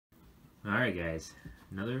Alright guys,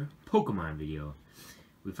 another Pokemon video.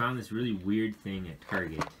 We found this really weird thing at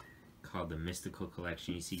Target called the Mystical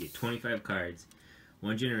Collection. You see, you get 25 cards,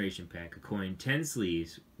 1 generation pack, a coin, 10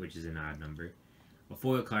 sleeves, which is an odd number, a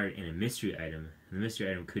foil card, and a mystery item. And the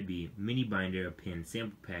mystery item could be mini binder, a pin,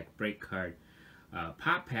 sample pack, break card,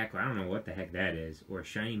 pop pack, I don't know what the heck that is, or a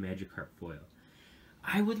shiny Magikarp foil.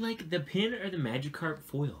 I would like the pin or the Magikarp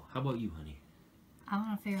foil. How about you, honey? I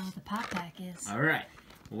want to figure out what the pop pack is. Alright.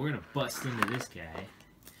 Well, we're going to bust into this guy,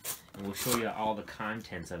 and we'll show you all the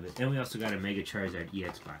contents of it. And we also got a Mega Charizard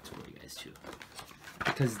EX box for you guys, too.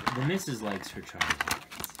 Because the missus likes her Charizards.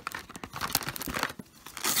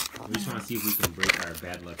 We just want to see if we can break our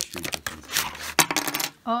bad luck streak with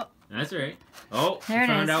these. Oh. That's alright. Oh, there we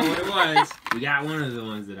found it is. out what it was. We got one of the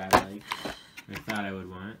ones that I like. I thought I would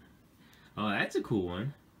want. Oh, that's a cool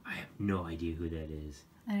one. I have no idea who that is.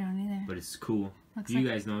 I don't either. But it's cool. Looks If you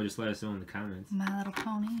like guys know, just let us know in the comments. My Little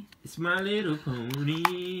Pony. It's My Little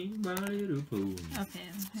Pony, My Little Pony.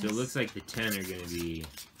 Okay. So it looks like the 10 are going to be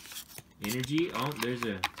energy. Oh, there's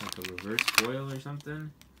like a reverse foil or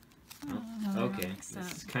something. Oh, no, okay.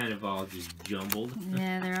 This is kind of all just jumbled.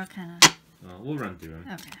 Yeah, they're all kind of... Oh, we'll run through them.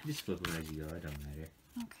 Okay. Just flip them as you go. It don't matter.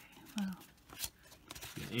 Okay, well...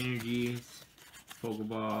 Energies,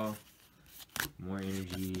 Pokeball, more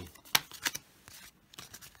energy,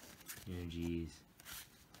 energies,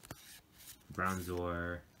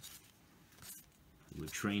 Bronzor, a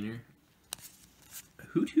trainer, a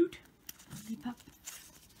Hoot Hoot, Leapup.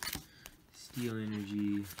 Steel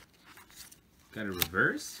Energy, got a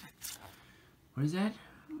reverse? What is that?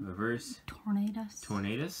 Reverse Tornadus.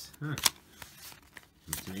 Tornadus? Huh.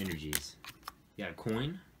 And some energies. Got a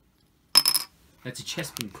coin. That's a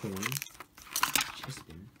Chespin coin.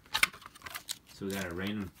 Chespin. So we got a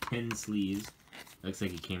random 10 sleeves. Looks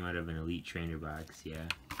like it came out of an Elite Trainer box, yeah.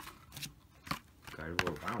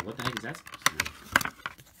 Cardboard. Wow, what the heck is that supposed to do?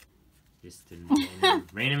 Just a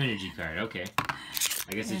random energy card, okay.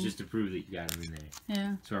 I guess it's just to prove that you got them in there.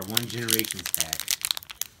 Yeah. So our 1 Generations pack.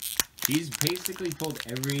 These basically pulled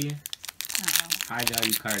every high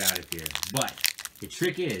value card out of here. But the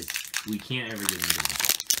trick is, we can't ever get rid of them.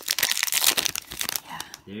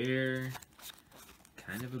 They're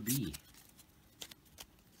kind of a B.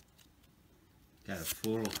 Got a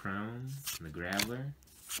Floral Crown and the Graveler.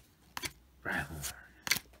 Rhyhorn.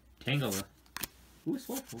 Tangela. Ooh,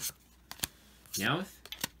 Slowpoke. Meowth.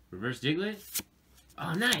 Reverse Diglett.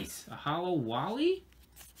 Oh, nice! A Hollow Wally?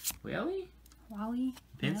 Wally? Wally?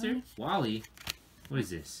 Pinsir? Wally? What is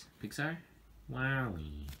this? Pixar?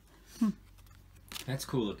 Wally. That's a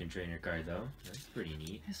cool looking trainer card though. That's pretty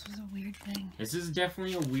neat. This was a weird thing. This is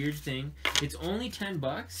definitely a weird thing. It's only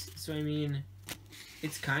 $10, so I mean,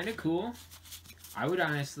 it's kind of cool. I would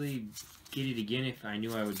honestly get it again if I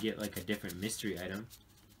knew I would get like a different mystery item.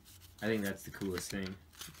 I think that's the coolest thing.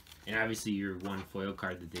 And obviously your 1 foil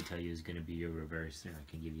card that they tell you is going to be your reverse. They're not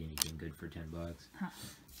going to give you anything good for $10. Huh.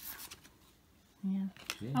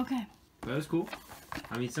 Yeah. Okay. But that was cool.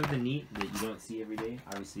 I mean, something neat that you don't see every day.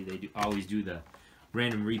 Obviously, they always do the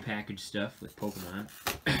random repackaged stuff with Pokemon.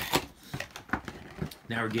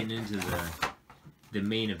 Now we're getting into the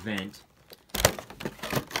main event.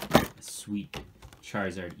 A sweet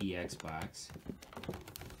Charizard EX box.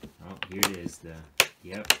 Oh, here it is.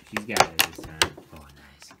 Yep, she's got it this time. Oh,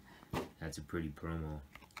 nice. That's a pretty promo.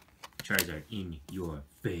 Charizard in your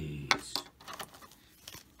face.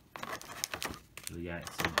 We got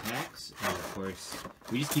some packs, and of course,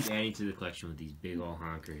 we just keep adding to the collection with these big ol'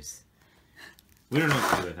 honkers. We don't know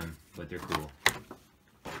what to do with them, but they're cool.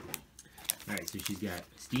 Alright, so she's got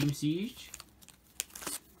Steam Siege,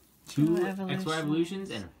 2 XY Evolutions,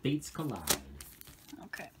 and a Fates Collide.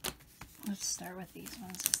 Okay. Let's start with these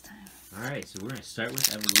ones this time. Alright, so we're going to start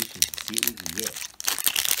with Evolutions and see what we can get.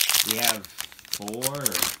 We have 4 or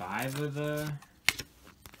 5 of the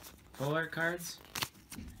full art cards.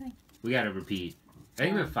 We got to repeat. I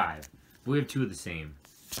think we have 5. But we have 2 of the same.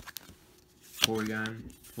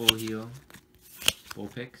 Porygon, Full Heal,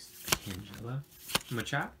 Vulpix, Tangela,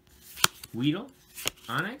 Machop, Weedle,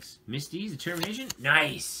 Onix, Misty's, Determination.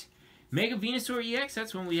 Nice! Mega Venusaur EX,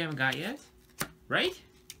 that's one we haven't got yet. Right?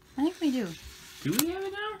 I think we do. Do we have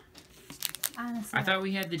it now? Honestly. I thought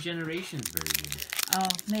we had the Generations version. Oh,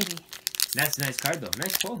 maybe. That's a nice card though.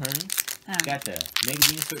 Nice pull, honey. Oh. Got the Mega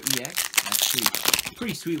Venusaur EX. That's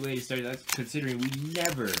pretty sweet way to start. That's considering we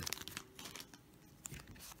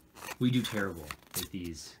do terrible with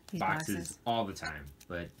these boxes all the time.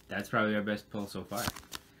 But that's probably our best pull so far.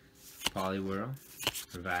 Poliwhirl,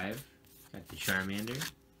 Revive, got the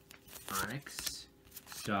Charmander, Onix,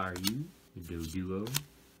 Staryu, Doduo,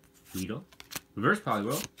 Weedle, Reverse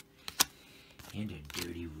Poliwhirl, And a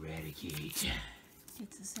dirty Raticate.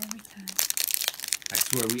 Gets us every time. I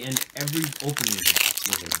swear, we end every opening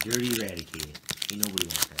with a dirty Raticate. Ain't nobody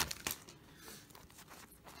wants that.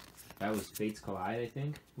 That was Fates Collide, I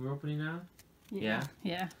think, we're opening now? Yeah?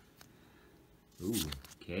 Yeah. Ooh,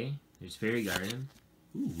 okay. There's Fairy Garden.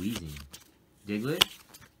 Ooh, Weezing. Diglett.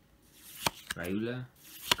 Rayula.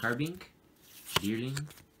 Carbink. Deerling.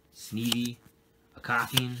 Sneevee. A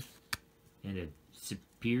Coughing. And a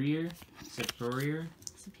Superior.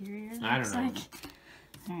 I don't know.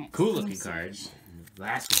 Alright, Cool looking cards.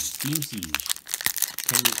 Last one, Steam Siege.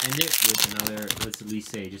 Can we end it with another, let's at least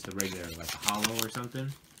say just a regular, like a hollow or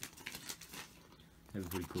something? That'd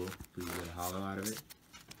be pretty cool if we could get a hollow out of it.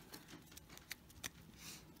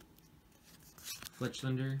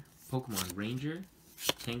 Fletchlander, Pokemon Ranger,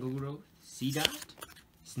 Tanglegrowth, Seedot,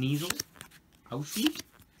 Sneasel, Urshifu,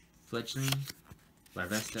 Fletchling,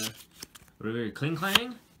 Larvesta, Riveri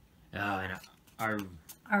Klinklang, and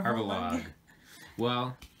Arboliog.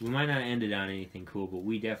 Well, we might not end it on anything cool, but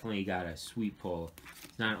we definitely got a sweet pull.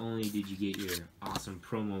 Not only did you get your awesome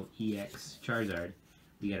promo EX Charizard,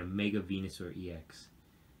 we got a Mega Venusaur EX.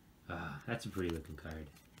 That's a pretty looking card.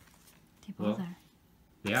 They both are.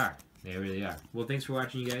 They are. They really are. Well, thanks for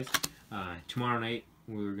watching, you guys. Tomorrow night,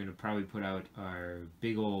 we're going to probably put out our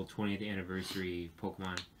big old 20th anniversary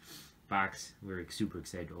Pokemon box. We're super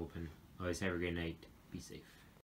excited to open. Always have a great night. Be safe.